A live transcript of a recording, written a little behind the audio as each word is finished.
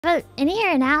But innie or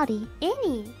an outie?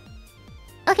 Innie.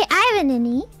 Okay, I have an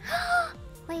innie.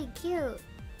 Wait, cute.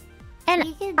 And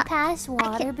you could pass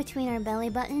water between our belly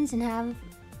buttons and have...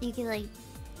 You could, like...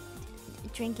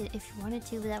 drink it if you wanted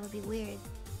to, but that would be weird.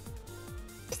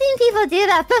 I've seen people do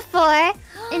that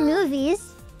before. In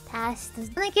movies. Pass the... I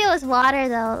think it was water,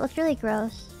 though. It looked really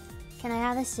gross. Can I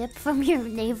have a sip from your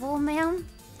navel, ma'am?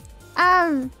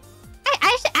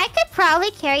 I could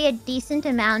probably carry a decent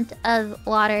amount of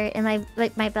water in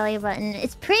my belly button.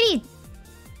 It's pretty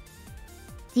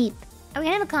deep. Are we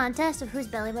gonna have a contest of whose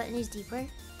belly button is deeper?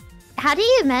 How do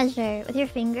you measure? With your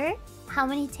finger? How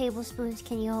many tablespoons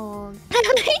can you hold? How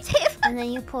many tablespoons? And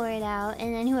then you pour it out,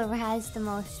 and then whoever has the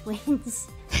most wins.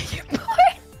 You pour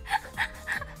it?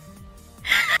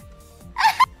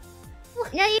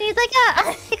 Yeah, you need like a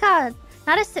what's it called?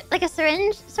 Not like a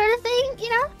syringe sort of thing, you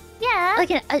know? Yeah.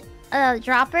 Like a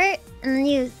dropper, and then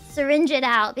you syringe it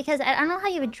out because I don't know how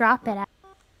you would drop it out.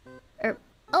 Or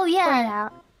oh yeah. pour it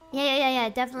out. Yeah.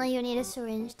 Definitely, you need a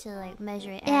syringe to like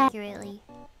measure it accurately.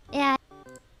 Yeah.